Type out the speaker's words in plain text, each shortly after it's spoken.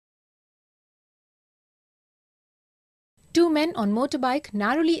Two men on motorbike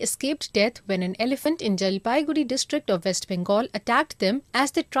narrowly escaped death when an elephant in Jalpaiguri district of West Bengal attacked them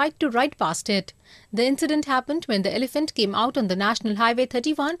as they tried to ride past it. The incident happened when the elephant came out on the National Highway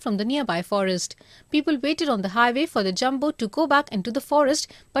 31 from the nearby forest. People waited on the highway for the jumbo to go back into the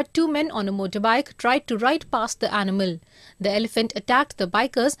forest, but two men on a motorbike tried to ride past the animal. The elephant attacked the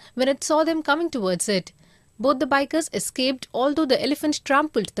bikers when it saw them coming towards it. Both the bikers escaped, although the elephant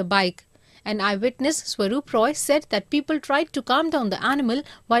trampled the bike. An eyewitness, Swaroop Roy, said that people tried to calm down the animal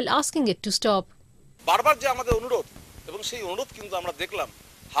while asking it to stop. বারবার যে আমাদের অনুরোধ এবং সেই অনুরোধ কিন্তু আমরা দেখলাম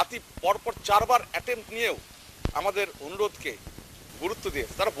হাতি পরপর চারবার অ্যাটেম্প্ট নিয়েও আমাদের অনুরোধকে গুরুত্ব দিয়ে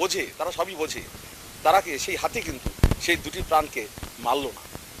তারা বোঝে, তারা সবই বোঝে, তারা কি সেই হাতি কিন্তু সেই দুটি প্রাণকে মারল না।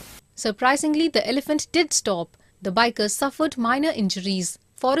 Surprisingly, the elephant did stop. The bikers suffered minor injuries.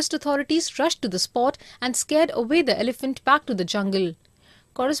 Forest authorities rushed to the spot and scared away the elephant back to the jungle.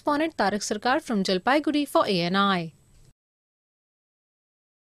 Correspondent Tarak Sarkar from Jalpaiguri for ANI.